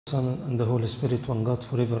Son, and the Holy Spirit, one God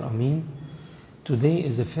forever. Amen. Today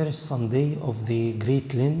is the first Sunday of the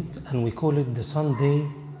Great Lent, and we call it the Sunday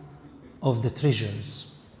of the Treasures.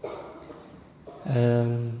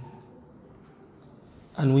 And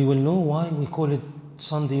we will know why we call it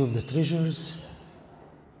Sunday of the Treasures,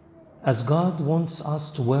 as God wants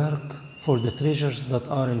us to work for the treasures that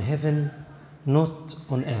are in heaven, not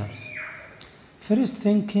on earth. First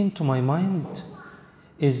thing came to my mind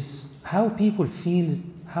is how people feel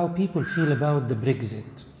about the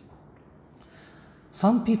Brexit.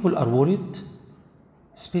 Some people are worried,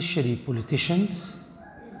 especially politicians.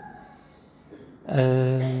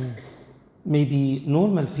 Maybe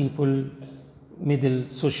normal people, middle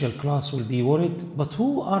social class will be worried, but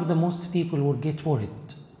who are the most people who will get worried?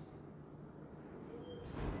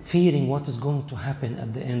 Fearing what is going to happen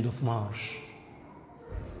at the end of March.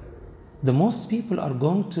 The most people are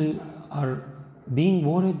being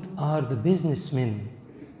worried are the businessmen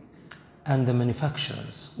and the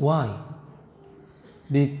manufacturers. Why?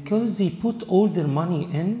 Because they put all their money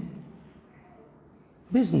in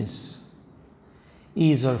business,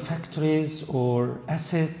 either factories or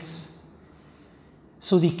assets.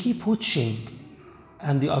 So they keep watching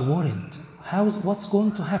and they are worried. What's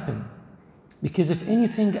going to happen? Because if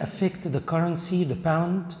anything affects the currency, the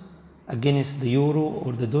pound, against the euro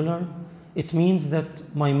or the dollar, it means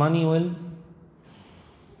that my money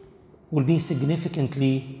will be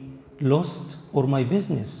significantly lost, or my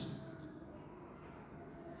business.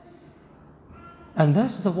 And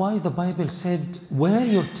that's why the Bible said, where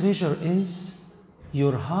your treasure is,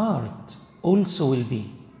 your heart also will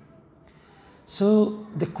be. So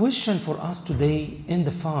the question for us today in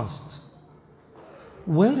the fast,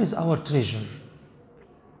 where is our treasure?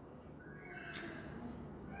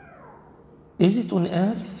 Is it on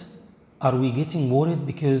earth? Are we getting worried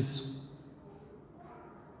because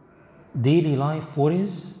daily life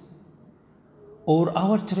worries? Or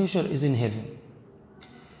our treasure is in heaven?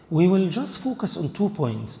 We will just focus on 2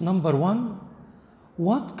 points. Number one,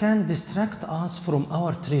 what can distract us from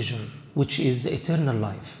our treasure, which is eternal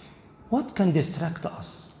life? What can distract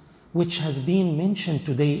us, which has been mentioned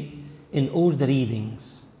today in all the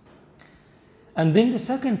readings? And then the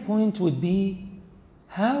second point would be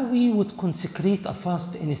how we would consecrate a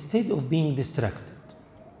fast instead of being distracted.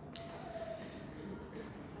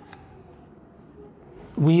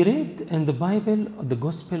 We read in the Bible the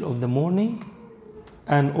Gospel of the morning,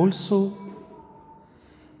 and also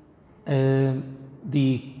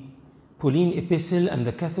the Pauline epistle and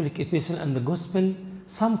the Catholic epistle and the Gospel,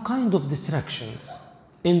 some kind of distractions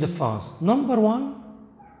in the fast. Number one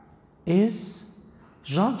is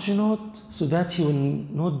judge not so that you will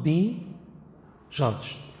not be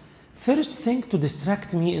judged. First thing to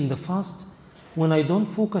distract me in the fast, when I don't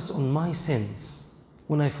focus on my sins,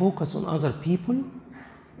 when I focus on other people's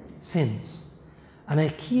sins, and I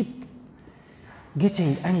keep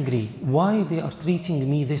getting angry why they are treating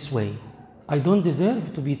me this way. I don't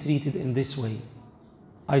deserve to be treated in this way.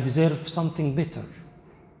 I deserve something better.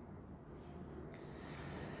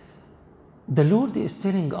 The Lord is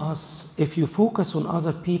telling us, if you focus on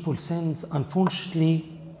other people's sins,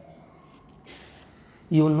 unfortunately,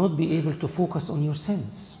 you will not be able to focus on your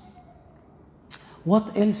sins.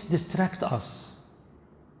 What else distracts us?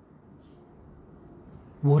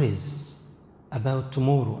 Worries about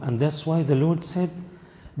tomorrow. And that's why the Lord said,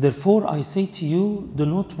 therefore I say to you, do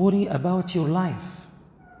not worry about your life,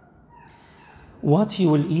 what you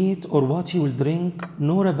will eat or what you will drink,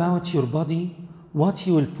 nor about your body, what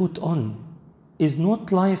you will put on. Is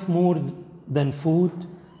not life more than food,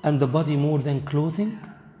 and the body more than clothing?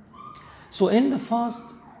 So in the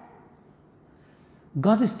fast,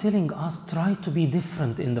 God is telling us, try to be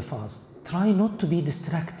different in the fast. Try not to be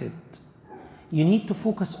distracted. You need to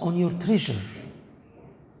focus on your treasure.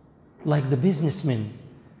 Like the businessmen,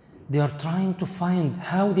 they are trying to find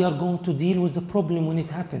how they are going to deal with the problem when it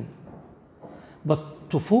happens. But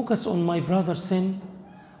to focus on my brother's sin,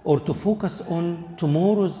 or to focus on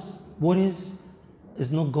tomorrow's worries, is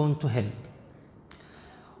not going to help.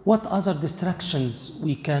 What other distractions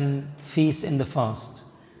we can face in the fast?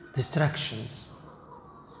 Distractions.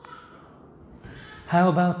 How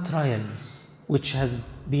about trials, which has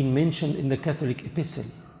been mentioned in the Catholic epistle?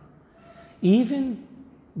 Even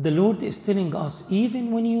the Lord is telling us,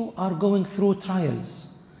 even when you are going through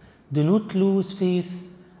trials, do not lose faith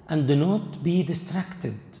and do not be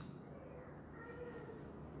distracted.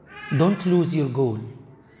 Don't lose your goal.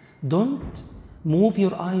 Don't move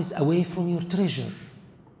your eyes away from your treasure.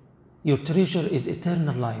 Your treasure is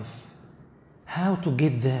eternal life. How to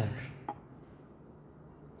get there?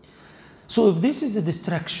 So if this is a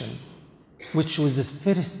distraction, which was the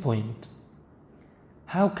first point,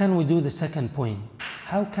 how can we do the second point?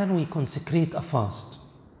 How can we consecrate a fast?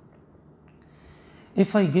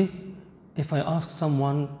 If I ask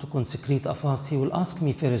someone to consecrate a fast, he will ask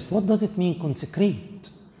me first, what does it mean consecrate?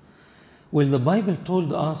 Well, the Bible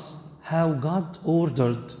told us how God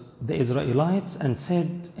ordered the Israelites and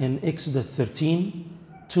said in Exodus 13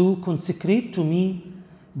 to consecrate to me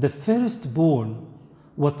the firstborn,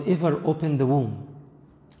 whatever opened the womb.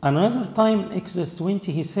 Another time in Exodus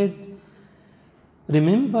 20 he said,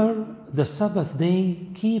 remember the Sabbath day,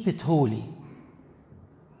 keep it holy.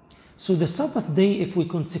 So the Sabbath day, if we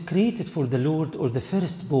consecrate it for the Lord, or the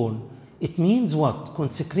firstborn, it means what?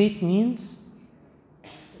 Consecrate means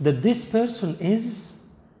that this person is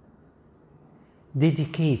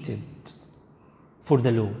dedicated for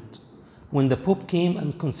the Lord. When the Pope came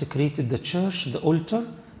and consecrated the church, the altar,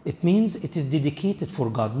 it means it is dedicated for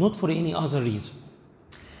God, not for any other reason.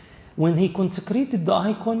 When he consecrated the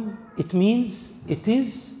icon, it means it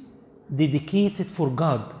is dedicated for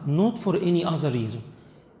God, not for any other reason.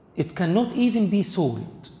 It cannot even be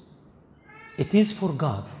sold. It is for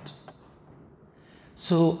God.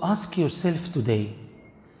 So ask yourself today,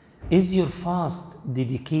 is your fast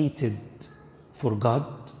dedicated for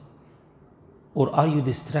God, or are you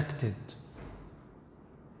distracted?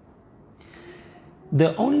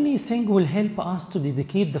 The only thing will help us to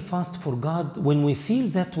dedicate the fast for God when we feel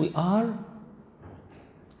that we are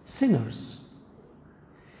sinners.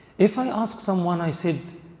 If I ask someone, I said,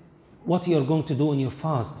 what you are going to do in your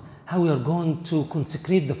fast, how you are going to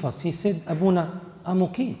consecrate the fast, he said, Abuna, I'm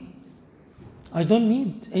okay. I don't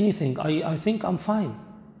need anything. I think I'm fine.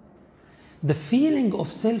 The feeling of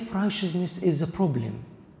self-righteousness is a problem.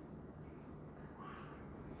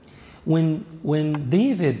 When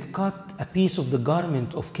David cut a piece of the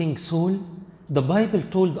garment of King Saul, the Bible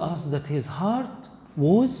told us that his heart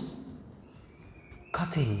was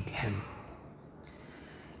cutting him.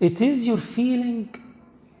 It is your feeling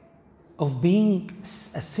of being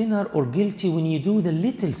a sinner or guilty when you do the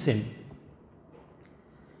little sin.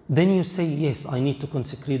 Then you say, yes, I need to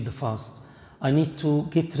consecrate the fast. I need to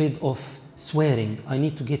get rid of swearing. I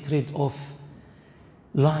need to get rid of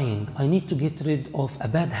lying. I need to get rid of a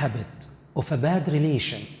bad habit, of a bad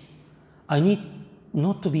relation. I need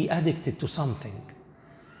not to be addicted to something.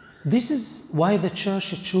 This is why the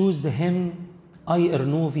church chose the hymn, Ai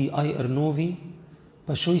Ernovi,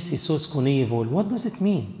 Pashoy Sisos Konevol. What does it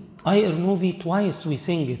mean? Ai Ernovi, twice we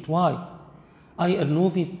sing it. Why? Ai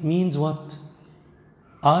Ernovi means what?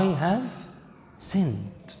 I have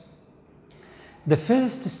sinned. The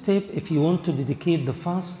first step, if you want to dedicate the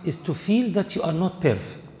fast, is to feel that you are not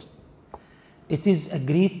perfect. It is a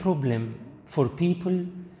great problem for people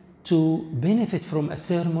to benefit from a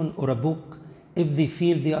sermon or a book if they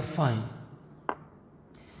feel they are fine.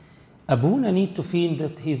 Abuna needs to feel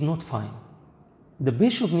that he is not fine. The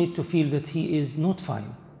bishop needs to feel that he is not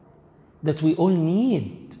fine. That we all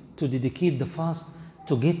need to dedicate the fast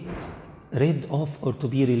to get rid of or to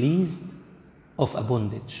be released of a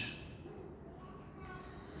bondage.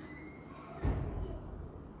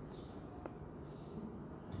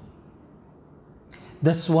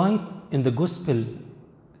 That's why in the gospel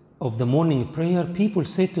of the morning prayer, people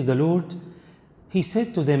say to the Lord, he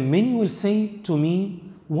said to them, many will say to me,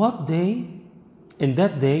 what day, in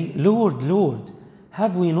that day, Lord, Lord,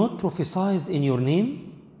 have we not prophesied in your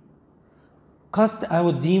name, cast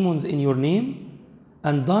out demons in your name,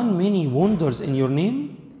 and done many wonders in your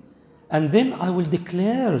name? And then I will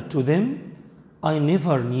declare to them, I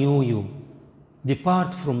never knew you.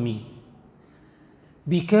 Depart from me.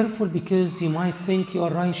 Be careful, because you might think you are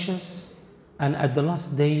righteous, and at the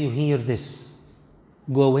last day you hear this,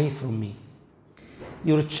 go away from me.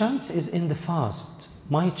 Your chance is in the fast.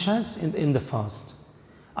 My chance is in the fast.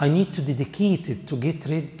 I need to dedicate it to get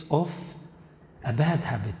rid of a bad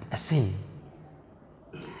habit, a sin.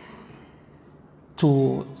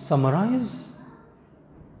 To summarize,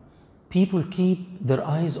 people keep their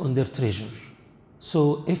eyes on their treasure.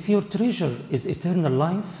 So if your treasure is eternal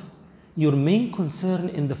life, your main concern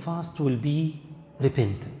in the fast will be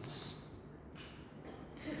repentance.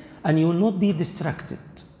 And you will not be distracted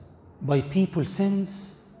by people's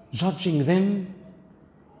sins, judging them,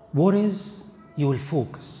 worries. You will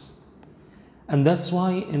focus. And that's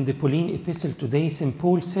why in the Pauline epistle today, St.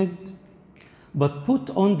 Paul said, but put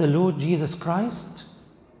on the Lord Jesus Christ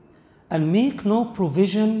and make no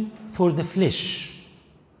provision for the flesh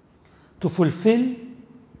to fulfill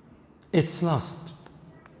its lust.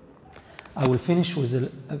 I will finish with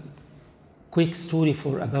a quick story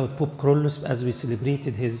about Pope Kyrillos as we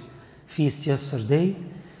celebrated his feast yesterday.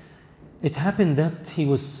 It happened that he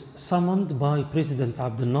was summoned by President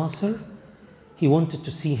Abdel Nasser. He wanted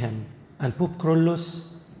to see him. And Pope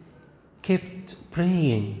Kyrillos kept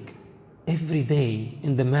praying every day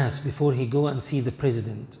in the Mass before he go and see the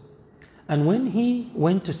president. And when he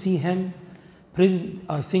went to see him,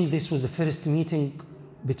 I think this was the first meeting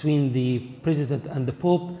between the president and the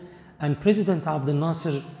Pope, and President Abdel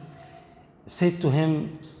Nasser said to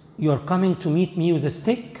him, "You are coming to meet me with a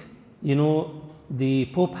stick? You know, the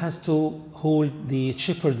Pope has to hold the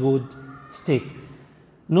shepherd wood stick.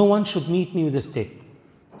 No one should meet me with a stick."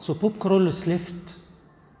 So Pope Kyrillos left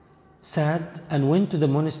sad and went to the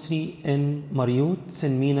monastery in Maryut,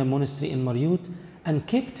 St. Mina Monastery in Maryut, and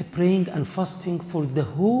kept praying and fasting for the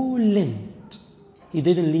whole Lent. He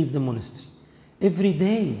didn't leave the monastery. Every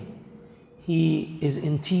day he is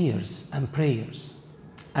in tears and prayers.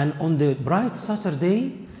 And on the bright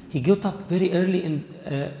Saturday, he got up very early and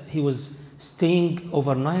he was staying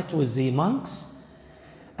overnight with the monks.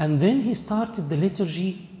 And then he started the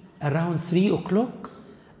liturgy around 3 o'clock,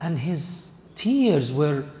 and his tears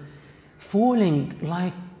were falling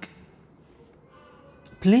like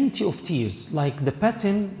plenty of tears, like the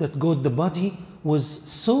pattern that got the body was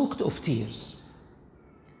soaked of tears.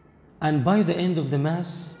 And by the end of the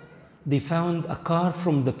Mass, they found a car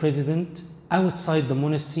from the president outside the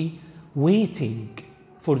monastery waiting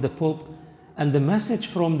for the Pope, and the message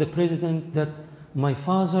from the president that, "My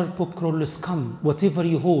father, Pope Kyrillos, come, whatever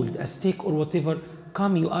you hold, a stick or whatever,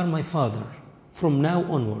 come, you are my father from now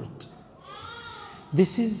onward."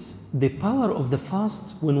 This is the power of the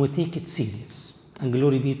fast when we take it serious. And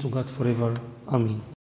glory be to God forever. Amen.